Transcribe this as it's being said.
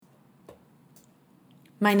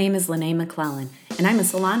My name is Lene McClellan, and I'm a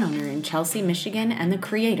salon owner in Chelsea, Michigan, and the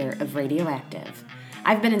creator of Radioactive.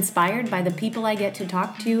 I've been inspired by the people I get to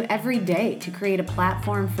talk to every day to create a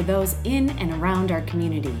platform for those in and around our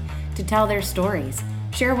community to tell their stories,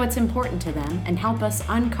 share what's important to them, and help us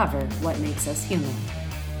uncover what makes us human.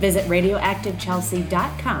 Visit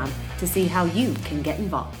radioactivechelsea.com to see how you can get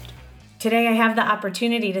involved. Today I have the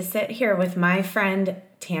opportunity to sit here with my friend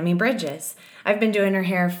Tammy Bridges. I've been doing her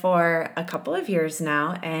hair for a couple of years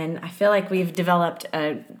now, and I feel like we've developed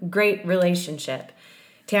a great relationship.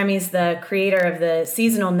 Tammy's the creator of the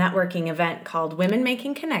seasonal networking event called Women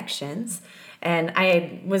Making Connections, and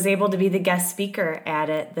I was able to be the guest speaker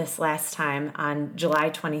at it this last time on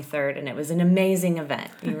July 23rd, and it was an amazing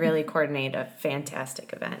event. You really coordinate a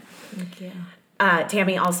fantastic event. Thank you.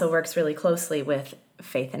 Tammy also works really closely with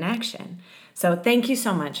Faith in Action. So thank you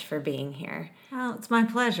so much for being here. Well, it's my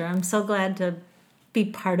pleasure. I'm so glad to be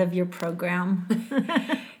part of your program.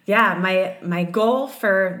 Yeah, my goal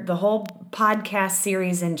for the whole podcast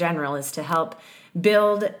series in general is to help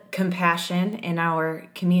build compassion in our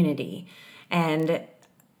community. And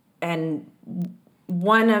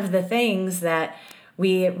one of the things that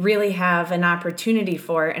we really have an opportunity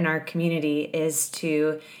for in our community is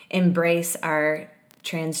to embrace our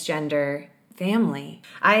transgender family.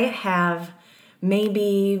 I have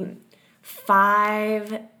maybe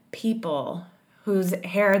 5 people whose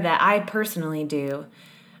hair that I personally do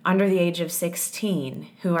under the age of 16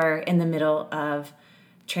 who are in the middle of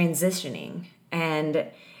transitioning. And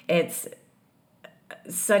it's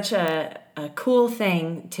such a cool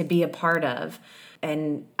thing to be a part of.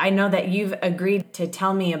 And I know that you've agreed to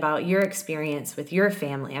tell me about your experience with your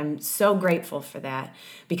family. I'm so grateful for that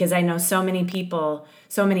because I know so many people,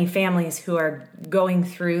 so many families who are going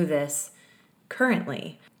through this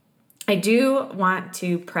currently. I do want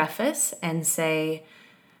to preface and say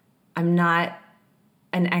I'm not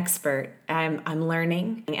an expert. I'm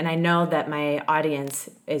learning, and I know that my audience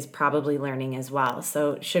is probably learning as well.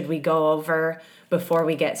 So should we go over, before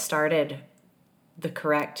we get started, the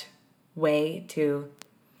correct way to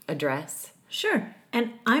address? Sure.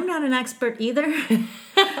 And I'm not an expert either,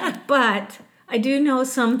 but I do know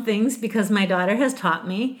some things because my daughter has taught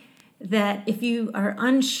me that if you are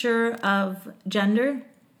unsure of gender,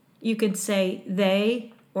 you could say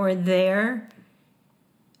they or their,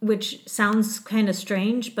 which sounds kind of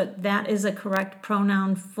strange, but that is a correct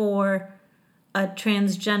pronoun for a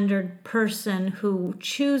transgendered person who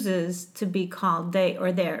chooses to be called they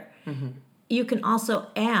or their. Mm-hmm. You can also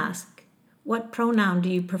ask, what pronoun do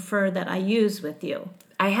you prefer that I use with you?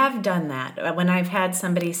 I have done that. When I've had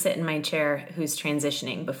somebody sit in my chair who's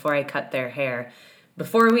transitioning before I cut their hair,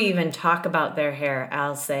 before we even talk about their hair,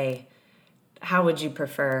 I'll say, how would you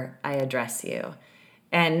prefer I address you?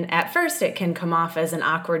 And at first it can come off as an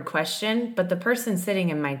awkward question, but the person sitting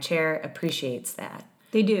in my chair appreciates that.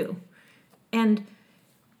 They do. And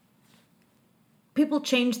people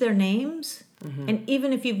change their names. Mm-hmm. And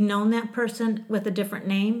even if you've known that person with a different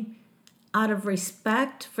name, out of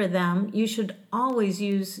respect for them, you should always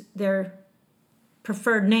use their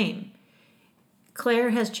preferred name.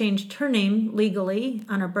 Claire has changed her name legally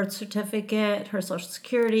on her birth certificate, her Social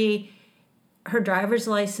Security, her driver's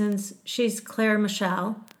license. She's Claire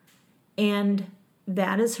Michelle, and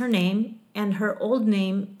that is her name. And her old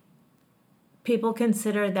name, people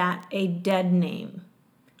consider that a dead name.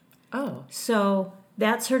 Oh. So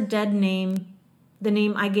that's her dead name. The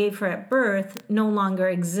name I gave her at birth no longer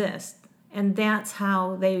exists. And that's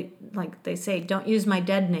how they say, don't use my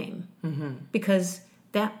dead name, mm-hmm. because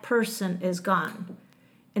that person is gone.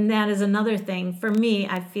 And that is another thing. For me,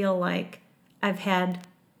 I feel like I've had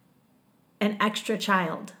an extra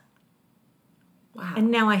child. Wow. And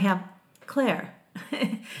now I have Claire.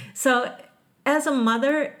 So as a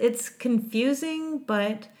mother, it's confusing,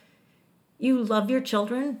 but you love your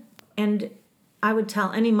children. And I would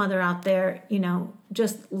tell any mother out there,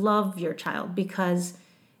 just love your child because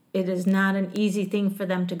it is not an easy thing for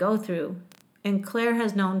them to go through. And Claire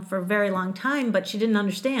has known for a very long time, but she didn't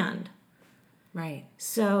understand. Right.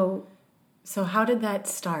 So how did that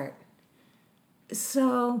start?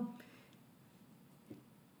 So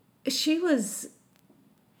she was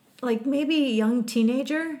like maybe a young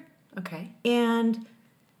teenager. Okay. And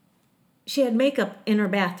she had makeup in her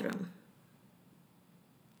bathroom.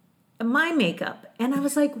 My makeup. And I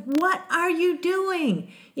was like, what are you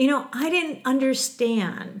doing? I didn't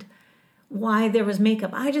understand why there was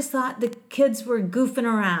makeup. I just thought the kids were goofing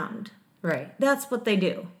around. Right. That's what they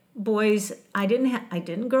do. Boys, I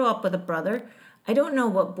didn't grow up with a brother. I don't know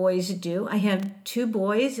what boys do. I have 2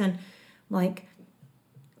 boys and like,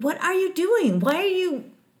 what are you doing? Why are you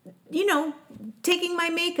taking my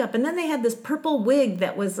makeup. And then they had this purple wig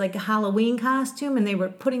that was like a Halloween costume, and they were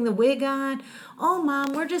putting the wig on. Oh,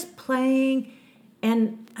 Mom, we're just playing.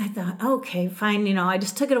 And I thought, okay, fine. I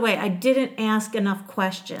just took it away. I didn't ask enough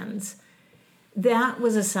questions. That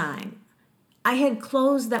was a sign. I had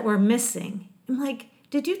clothes that were missing. I'm like,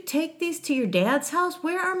 did you take these to your dad's house?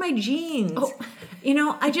 Where are my jeans? Oh.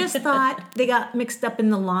 I just thought they got mixed up in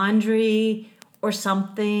the laundry or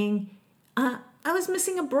something. I was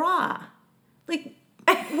missing a bra. Like,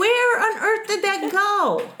 where on earth did that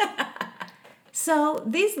go? So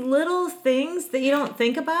these little things that you don't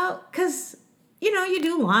think about, because, you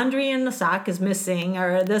do laundry and the sock is missing,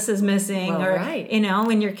 or this is missing, Well, or, right.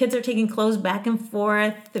 and your kids are taking clothes back and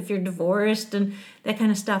forth if you're divorced and that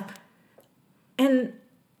kind of stuff. And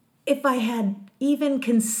if I had even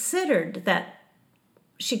considered that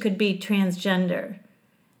she could be transgender,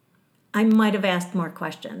 I might have asked more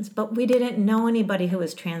questions. But we didn't know anybody who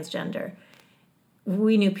was transgender.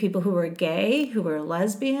 We knew people who were gay, who were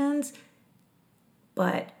lesbians.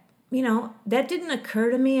 But, that didn't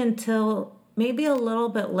occur to me until maybe a little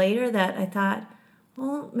bit later, that I thought,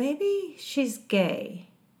 well, maybe she's gay.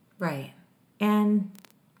 Right. And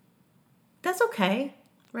that's okay.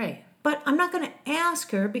 Right. But I'm not going to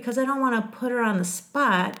ask her because I don't want to put her on the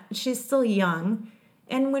spot. She's still young.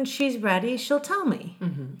 And when she's ready, she'll tell me.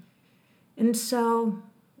 Mm-hmm. And so,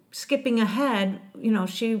 skipping ahead,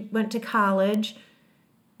 she went to college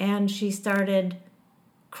and she started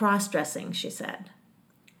cross-dressing, she said.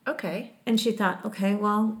 Okay. And she thought, okay,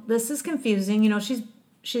 well, this is confusing.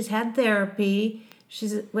 She's had therapy.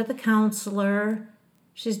 She's with a counselor.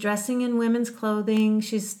 She's dressing in women's clothing.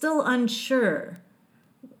 She's still unsure.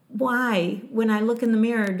 Why, when I look in the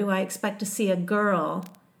mirror, do I expect to see a girl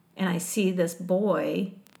and I see this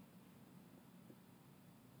boy?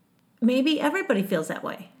 Maybe everybody feels that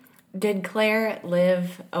way. Did Claire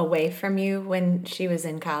live away from you when she was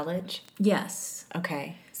in college? Yes.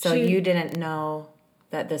 Okay. So you didn't know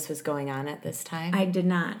that this was going on at this time? I did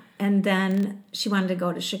not. And then she wanted to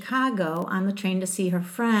go to Chicago on the train to see her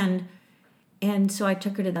friend. And so I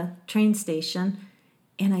took her to the train station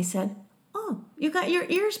and I said, oh, you got your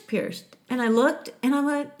ears pierced. And I looked and I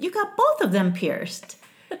went, you got both of them pierced.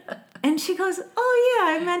 And she goes, oh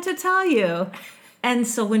yeah, I meant to tell you. And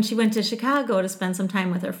so when she went to Chicago to spend some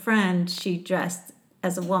time with her friend, she dressed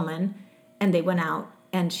as a woman and they went out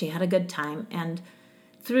and she had a good time. And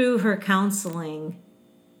through her counseling,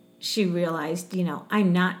 she realized,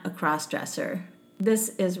 I'm not a cross-dresser. This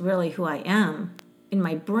is really who I am. In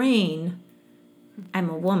my brain,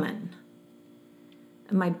 I'm a woman.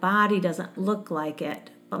 My body doesn't look like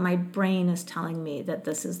it, but my brain is telling me that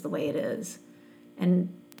this is the way it is.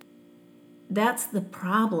 And that's the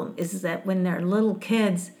problem, is that when they're little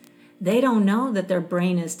kids, they don't know that their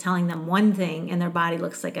brain is telling them one thing and their body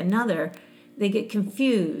looks like another. They get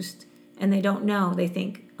confused and they don't know. They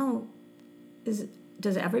think, oh,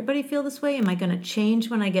 does everybody feel this way? Am I going to change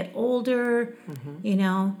when I get older?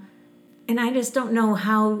 Mm-hmm. And I just don't know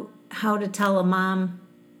how to tell a mom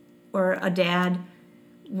or a dad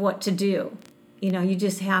what to do. You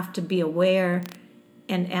just have to be aware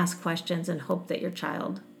and ask questions and hope that your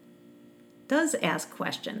child does ask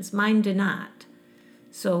questions. Mine did not.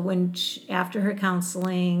 So when after her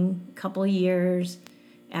counseling, a couple of years,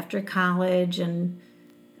 after college and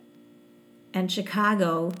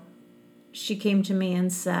Chicago, she came to me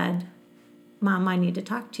and said, Mom, I need to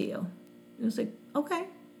talk to you. I was like, okay.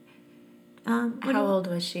 How old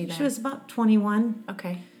was she then? She was about 21.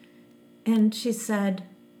 Okay. And she said,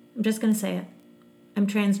 I'm just going to say it, I'm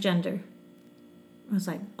transgender. I was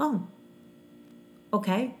like, oh,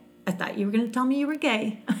 okay. I thought you were going to tell me you were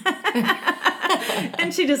gay.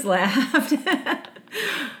 And she just laughed.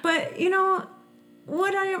 But,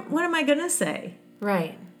 what am I going to say?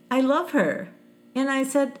 Right. I love her. And I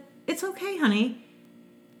said, it's okay, honey.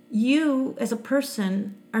 You, as a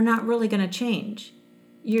person, are not really going to change.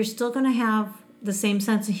 You're still going to have the same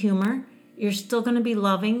sense of humor. You're still going to be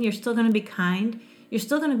loving. You're still going to be kind. You're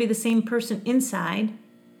still going to be the same person inside.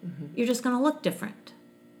 Mm-hmm. You're just going to look different.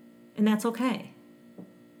 And that's okay.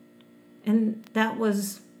 And that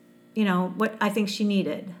was, what I think she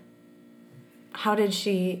needed. How did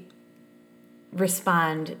she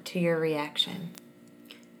respond to your reaction?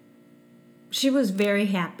 She was very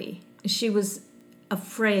happy. She was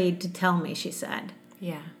afraid to tell me, she said.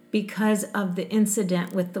 Yeah. Because of the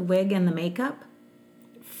incident with the wig and the makeup.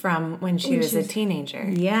 From when she was a teenager.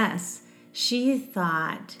 Yes. She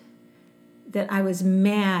thought that I was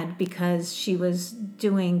mad because she was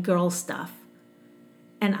doing girl stuff.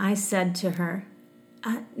 And I said to her,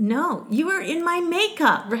 No, you were in my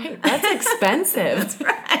makeup. Right. That's expensive.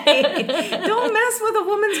 Right. Don't mess with a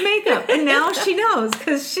woman's makeup. And now she knows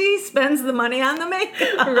because she spends the money on the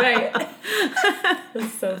makeup. Right.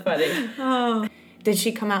 That's so funny. Oh. Did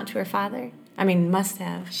she come out to her father? I mean, must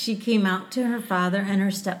have. She came out to her father and her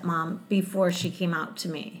stepmom before she came out to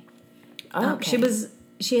me. Oh, okay.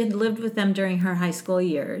 She had lived with them during her high school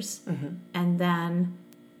years. Mm-hmm. And then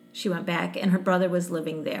she went back and her brother was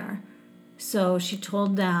living there. So she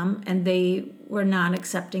told them, and they were not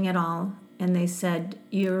accepting at all. And they said,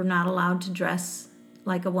 you're not allowed to dress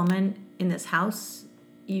like a woman in this house.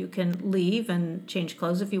 You can leave and change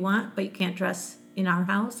clothes if you want, but you can't dress in our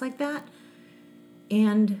house like that.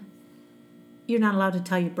 And you're not allowed to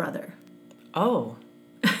tell your brother. Oh.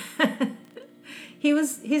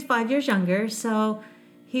 He's 5 years younger, so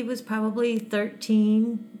he was probably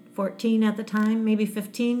 13, 14 at the time, maybe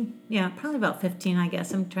 15. Yeah, probably about 15, I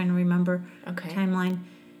guess. I'm trying to remember timeline.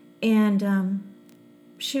 And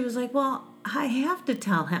she was like, well, I have to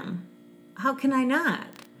tell him. How can I not?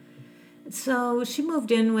 So she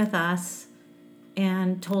moved in with us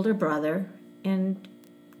and told her brother, and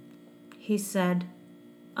he said,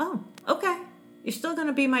 oh, okay. You're still going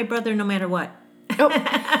to be my brother no matter what. Oh.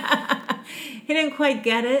 He didn't quite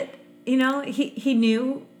get it. You know, he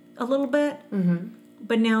knew a little bit. Mm-hmm.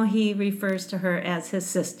 But now he refers to her as his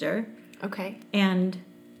sister. Okay. And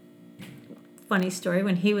funny story,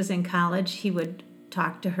 when he was in college, he would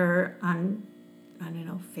talk to her on, I don't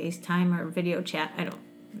know, FaceTime or video chat. I'm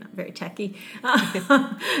not very techie.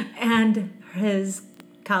 And his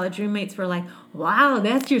college roommates were like, wow,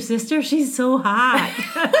 that's your sister? She's so hot.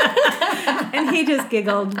 And he just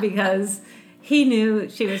giggled because he knew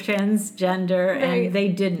she was transgender and they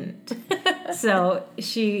didn't. So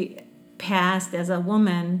she passed as a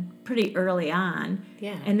woman pretty early on.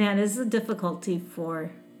 Yeah. And that is a difficulty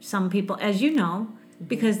for some people, as you know,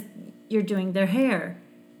 because you're doing their hair.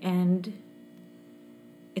 And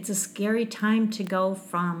it's a scary time to go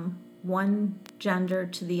from one gender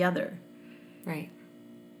to the other. Right.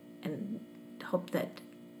 And hope that,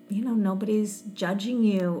 nobody's judging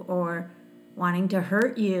you or wanting to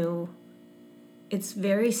hurt you. It's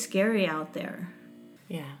very scary out there.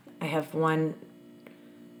 Yeah. I have one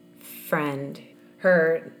friend.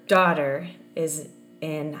 Her daughter is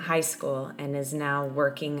in high school and is now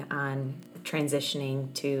working on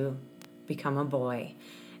transitioning to become a boy.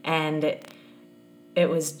 And it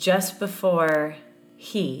was just before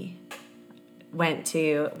he went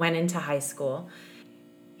into high school.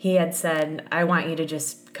 He had said, I want you to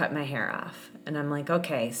just cut my hair off. And I'm like,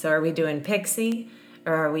 okay, so are we doing pixie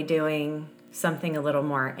or are we doing something a little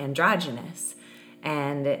more androgynous?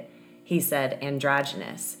 And he said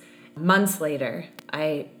androgynous. Months later,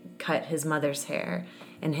 I cut his mother's hair,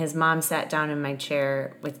 and his mom sat down in my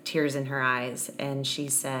chair with tears in her eyes, and she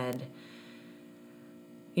said,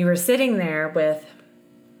 you were sitting there with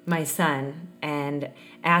my son and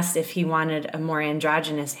asked if he wanted a more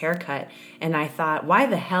androgynous haircut, and I thought, why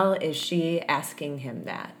the hell is she asking him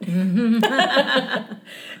that?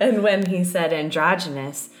 And when he said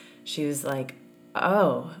androgynous, she was like,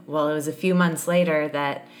 oh, well, it was a few months later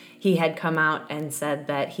that he had come out and said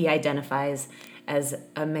that he identifies as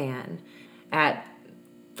a man. At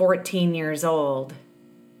 14 years old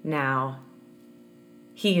now,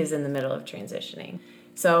 he is in the middle of transitioning.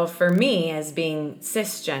 So for me, as being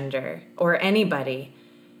cisgender or anybody,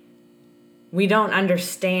 we don't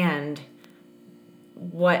understand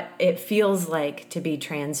what it feels like to be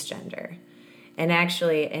transgender. And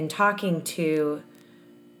actually, in talking to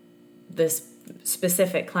this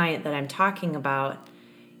specific client that I'm talking about,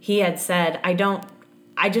 he had said, I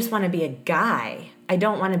just want to be a guy. I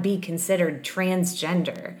don't want to be considered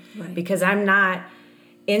transgender because I'm not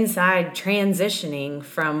inside transitioning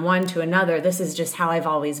from one to another. This is just how I've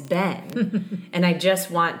always been. And I just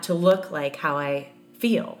want to look like how I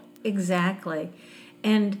feel. Exactly.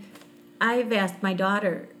 And I've asked my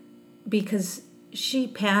daughter, because she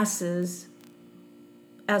passes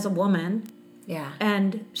as a woman. Yeah.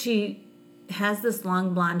 And she has this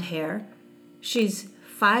long blonde hair. She's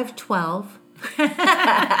 5'12".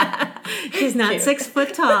 She's not 6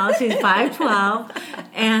 foot tall. She's 5'12".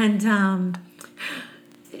 And,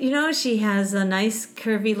 she has a nice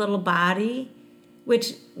curvy little body,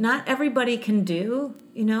 which not everybody can do.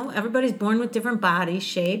 Everybody's born with different body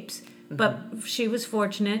shapes. Mm-hmm. But she was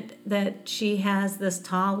fortunate that she has this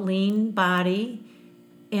tall, lean body.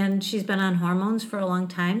 And she's been on hormones for a long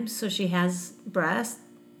time. So she has breasts.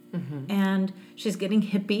 Mm-hmm. And she's getting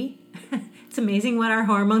hippie. It's amazing what our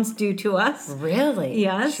hormones do to us. Really?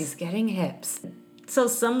 Yes. She's getting hips. So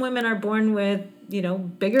some women are born with,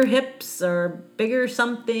 bigger hips or bigger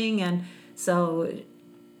something. And so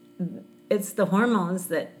it's the hormones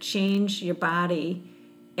that change your body.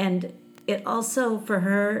 And it also, for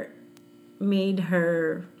her, made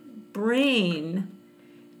her brain,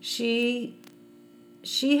 she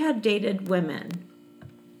had dated women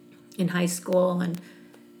in high school and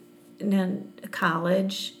then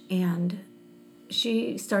college, and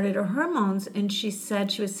she started her hormones, and she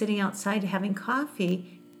said she was sitting outside having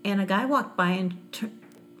coffee, and a guy walked by and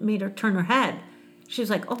made her turn her head. She was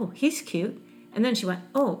like, oh, he's cute. And then she went,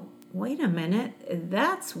 oh, wait a minute,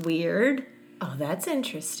 that's weird. Oh, that's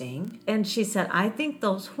interesting. And she said, I think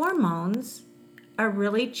those hormones are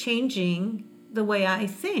really changing the way I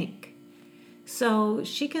think. So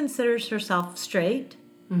she considers herself straight,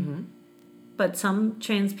 but some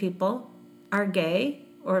trans people are gay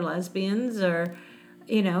or lesbians or,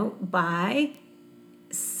 bi.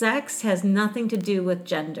 Sex has nothing to do with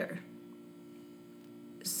gender.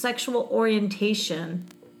 Sexual orientation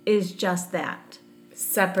is just that.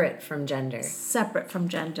 Separate from gender. Separate from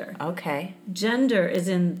gender. Okay. Gender is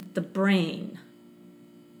in the brain.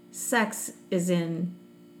 Sex is in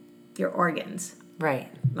your organs. Right.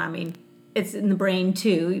 I mean, it's in the brain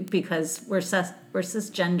too, because we're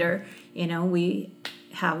cisgender. We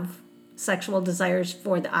have sexual desires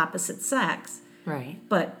for the opposite sex. Right.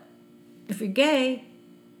 But if you're gay,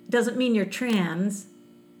 doesn't mean you're trans.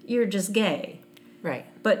 You're just gay. Right.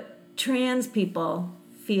 But trans people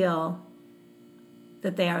feel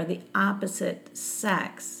that they are the opposite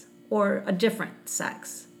sex or a different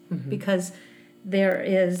sex, because there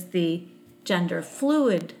is the gender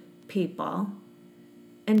fluid people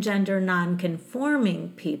and gender non-conforming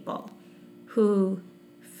people who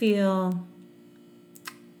feel,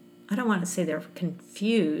 I don't want to say they're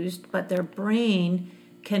confused, but their brain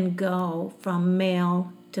can go from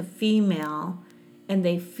male to female, and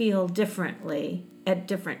they feel differently at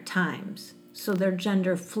different times. So they're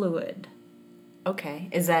gender fluid. Okay.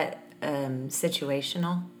 Is that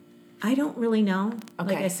situational? I don't really know.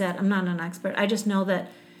 Okay. Like I said, I'm not an expert. I just know that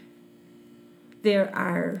there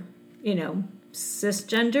are,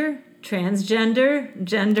 cisgender, transgender,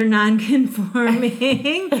 gender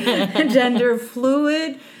nonconforming, gender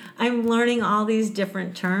fluid. I'm learning all these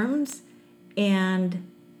different terms, and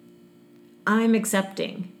I'm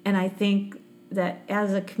accepting. And I think that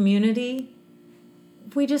as a community,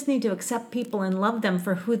 we just need to accept people and love them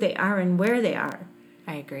for who they are and where they are.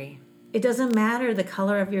 I agree. It doesn't matter the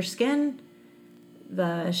color of your skin,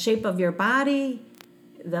 the shape of your body,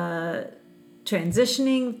 the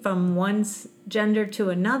transitioning from one gender to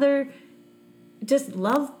another. Just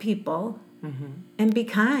love people and be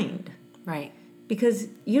kind. Right. Because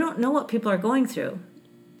you don't know what people are going through.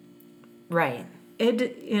 Right.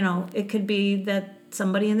 It could be that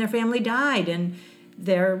somebody in their family died and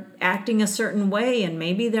they're acting a certain way, and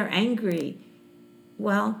maybe they're angry.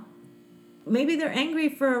 Well, maybe they're angry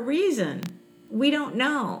for a reason. We don't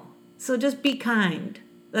know. So just be kind.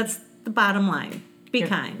 That's the bottom line. Be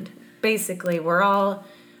kind. Basically, we're all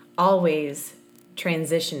always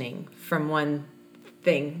transitioning from one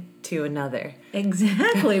thing to another.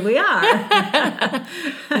 Exactly, we are.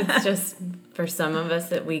 It's just, for some of us,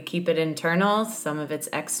 that we keep it internal, some of it's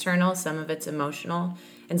external, some of it's emotional,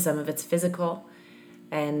 and some of it's physical.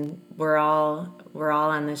 And we're all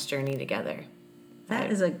on this journey together.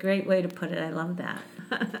 That is a great way to put it. I love that.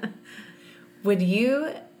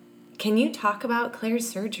 Can you talk about Claire's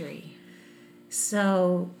surgery?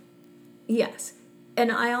 So, yes.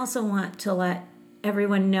 And I also want to let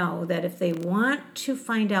everyone know that if they want to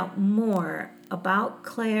find out more about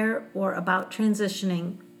Claire or about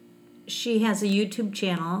transitioning, she has a YouTube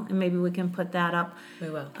channel, and maybe we can put that up. We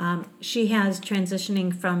will. She has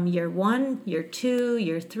transitioning from year 1, year 2,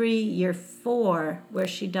 year 3, year 4, where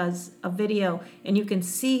she does a video, and you can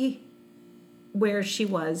see where she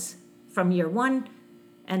was from year 1,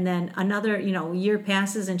 and then another, year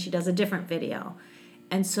passes and she does a different video.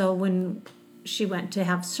 And so when she went to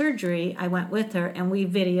have surgery, I went with her and we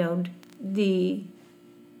videoed the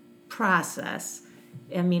process.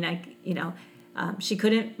 I mean, she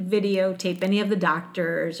couldn't videotape any of the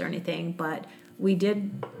doctors or anything, but we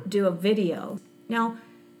did do a video. Now,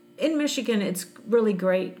 in Michigan, it's really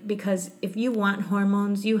great because if you want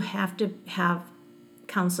hormones, you have to have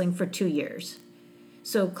counseling for 2 years.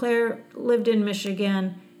 So Claire lived in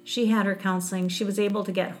Michigan. She had her counseling. She was able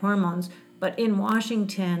to get hormones. But in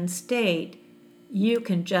Washington State, you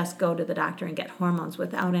can just go to the doctor and get hormones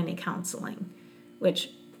without any counseling,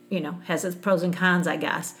 which, has its pros and cons, I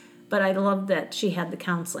guess. But I love that she had the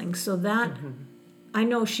counseling. So that, I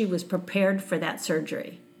know she was prepared for that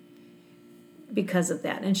surgery because of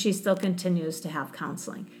that. And she still continues to have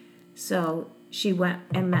counseling. So she went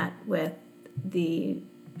and met with the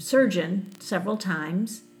surgeon several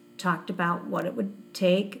times talked about what it would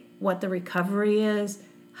take, what the recovery is,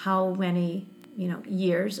 how many,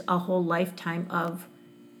 years, a whole lifetime of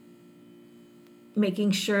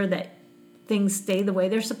making sure that things stay the way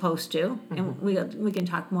they're supposed to. And we can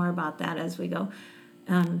talk more about that as we go.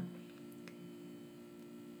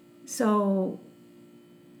 So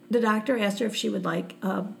the doctor asked her if she would like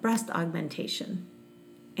a breast augmentation.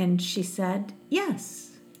 And she said,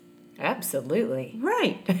 yes. Absolutely.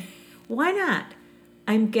 Right. Why not?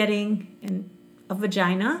 I'm getting a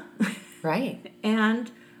vagina. Right.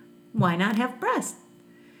 And why not have breasts?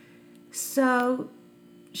 So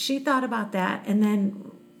she thought about that. And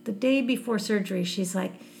then the day before surgery, she's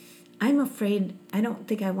like, I'm afraid, I don't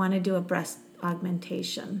think I want to do a breast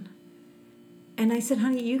augmentation. And I said,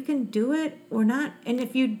 honey, you can do it or not. And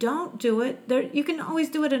if you don't do it, you can always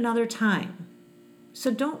do it another time. So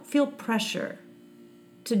don't feel pressure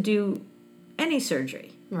to do any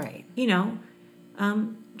surgery. Right.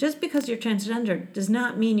 Just because you're transgender does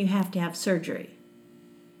not mean you have to have surgery.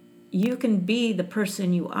 You can be the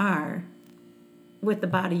person you are with the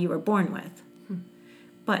body you were born with.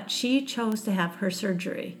 But she chose to have her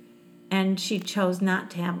surgery, and she chose not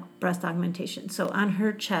to have breast augmentation. So on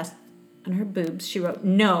her chest, on her boobs, she wrote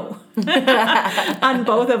no on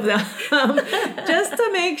both of them, just to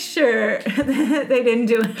make sure that they didn't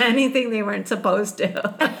do anything they weren't supposed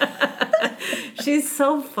to. She's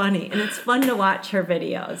so funny, and it's fun to watch her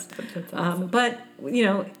videos. That's awesome. But,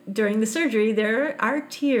 during the surgery, there are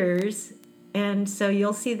tears, and so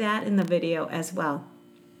you'll see that in the video as well.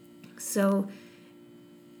 So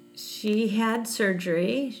she had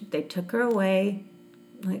surgery. They took her away.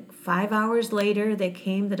 Like 5 hours later, the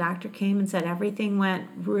doctor came and said everything went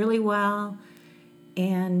really well.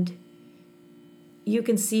 And you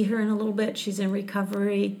can see her in a little bit. She's in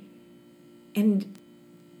recovery. And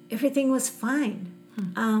everything was fine.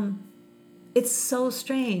 It's so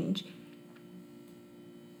strange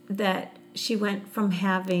that she went from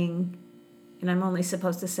having, and I'm only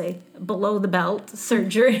supposed to say below the belt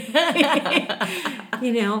surgery,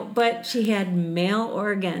 but she had male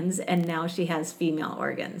organs and now she has female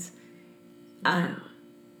organs.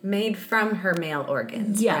 Made from her male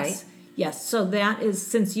organs, yes, right? Yes. So that is,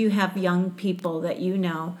 since you have young people that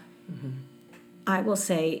I will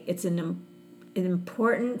say it's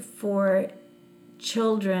important for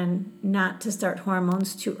children not to start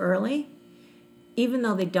hormones too early, even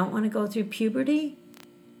though they don't want to go through puberty.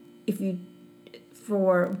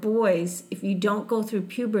 For boys, if you don't go through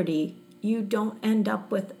puberty, you don't end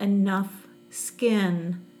up with enough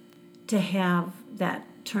skin to have that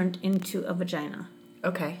turned into a vagina.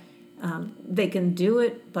 Okay. They can do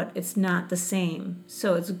it, but it's not the same.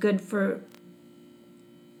 So it's good for,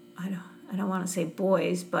 I don't want to say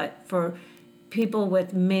boys, but for people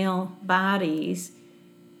with male bodies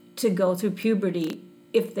to go through puberty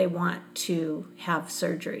if they want to have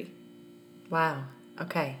surgery. Wow.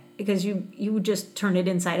 Okay. Because you just turn it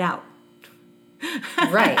inside out.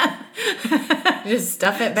 Right. Just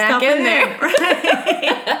stuff it back in there.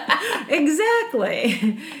 Right.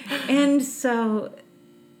 Exactly. And so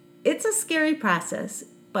it's a scary process,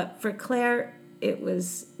 but for Claire, it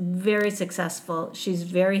was very successful. She's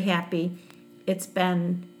very happy. It's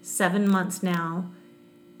been 7 months now,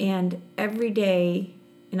 and every day,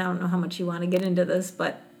 and I don't know how much you want to get into this,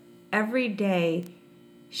 but every day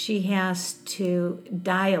she has to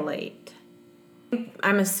dilate.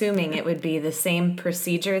 I'm assuming it would be the same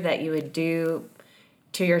procedure that you would do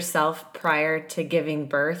to yourself prior to giving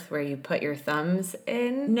birth, where you put your thumbs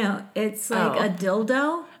in? No, it's like a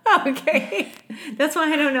dildo. Okay. That's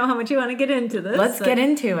why I don't know how much you want to get into this. Let's get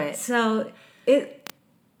into it. So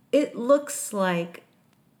it looks like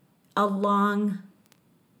a long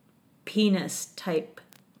penis type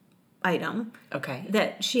item. Okay.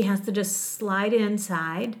 That she has to just slide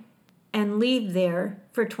inside and leave there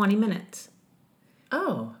for 20 minutes.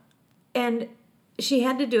 Oh. And she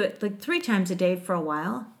had to do it like 3 times a day for a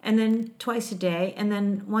while, and then twice a day, and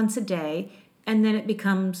then once a day, and then it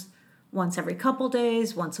becomes once every couple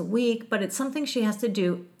days, once a week, but it's something she has to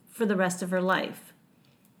do for the rest of her life.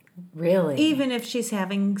 Really? Even if she's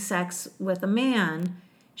having sex with a man,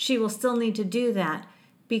 she will still need to do that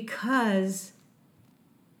because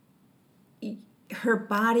her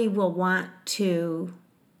body will want to,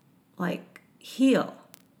 heal,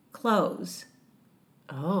 close.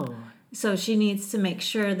 Oh. So she needs to make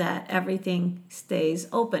sure that everything stays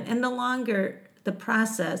open. And the longer the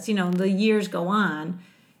process, the years go on,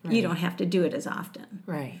 right, you don't have to do it as often.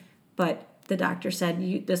 Right. But the doctor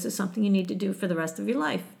said, this is something you need to do for the rest of your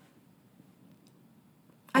life.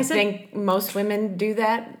 I think most women do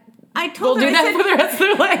that I told her, do that for the rest of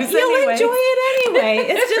their lives you'll anyway. enjoy it anyway.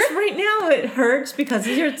 It's just right now it hurts because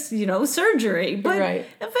it's, surgery. But Right.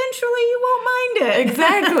 eventually you won't mind it.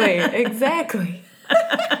 Exactly.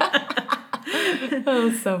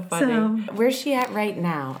 Oh, so funny. Where's she at right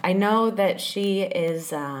now? I know that she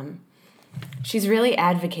is, she's really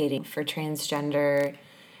advocating for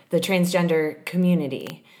the transgender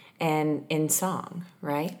community and in song,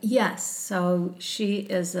 right? Yes. So she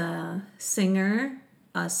is a singer,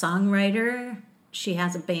 a songwriter. She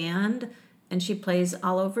has a band, and she plays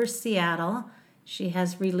all over Seattle. She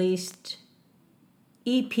has released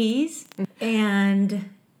EPs, and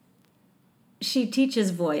she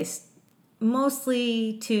teaches voice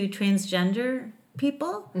mostly to transgender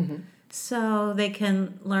people, so they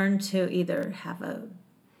can learn to either have a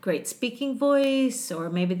great speaking voice or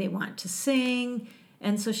maybe they want to sing.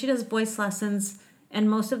 And so she does voice lessons, and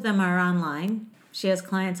most of them are online. She has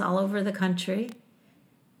clients all over the country.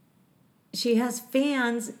 She has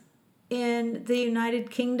fans in the United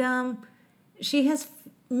Kingdom. She has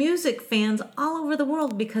music fans all over the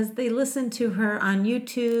world because they listen to her on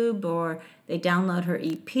YouTube or they download her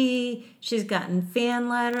EP. She's gotten fan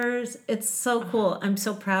letters. It's so cool. I'm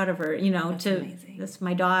so proud of her. Amazing. That's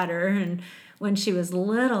my daughter. And when she was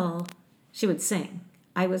little, she would sing.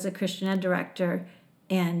 I was a Christian ed director,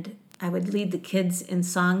 and I would lead the kids in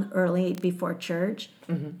song early before church.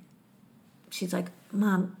 Mm-hmm. She's like,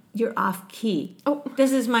 Mom, you're off key. Oh,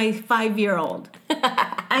 this is my 5-year-old.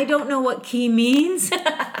 I don't know what key means.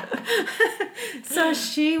 So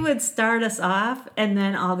she would start us off, and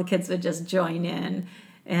then all the kids would just join in.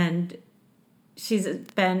 And she's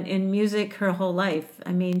been in music her whole life.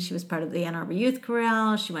 I mean, she was part of the Ann Arbor Youth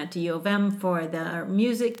Chorale. She went to U of M for the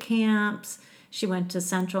music camps. She went to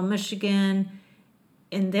Central Michigan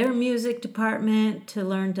in their music department to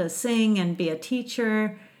learn to sing and be a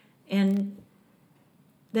teacher. And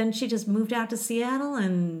then she just moved out to Seattle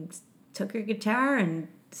and took her guitar and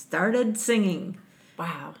started singing.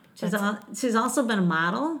 Wow. She's also been a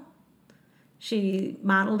model. She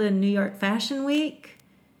modeled in New York Fashion Week.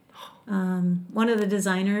 One of the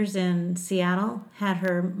designers in Seattle had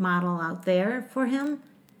her model out there for him.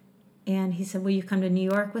 And he said, will you come to New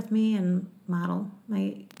York with me and model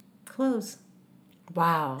my clothes?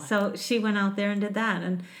 Wow. So she went out there and did that.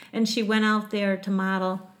 And she went out there to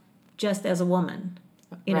model just as a woman.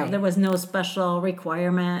 There was no special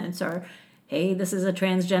requirements or, hey, this is a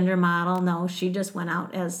transgender model. No, she just went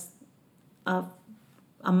out as a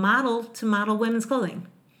model to model women's clothing.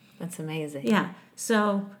 That's amazing. Yeah.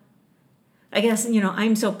 So I guess,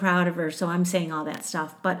 I'm so proud of her, so I'm saying all that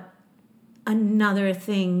stuff. But another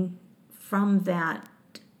thing from that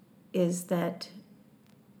is that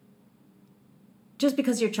just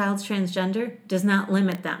because your child's transgender does not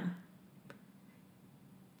limit them.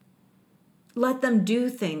 Let them do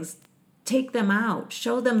things. Take them out.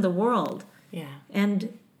 Show them the world. Yeah.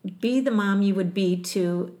 And be the mom you would be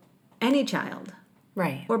to any child.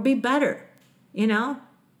 Right. Or be better.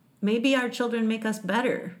 Maybe our children make us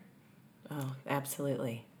better. Oh,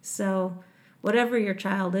 absolutely. So whatever your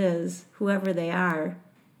child is, whoever they are,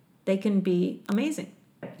 they can be amazing.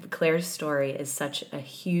 Claire's story is such a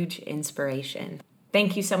huge inspiration.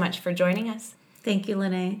 Thank you so much for joining us. Thank you,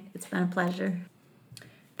 Lene. It's been a pleasure.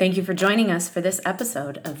 Thank you for joining us for this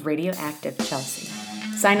episode of Radioactive Chelsea.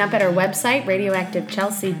 Sign up at our website,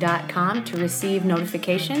 radioactivechelsea.com, to receive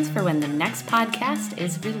notifications for when the next podcast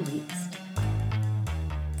is released.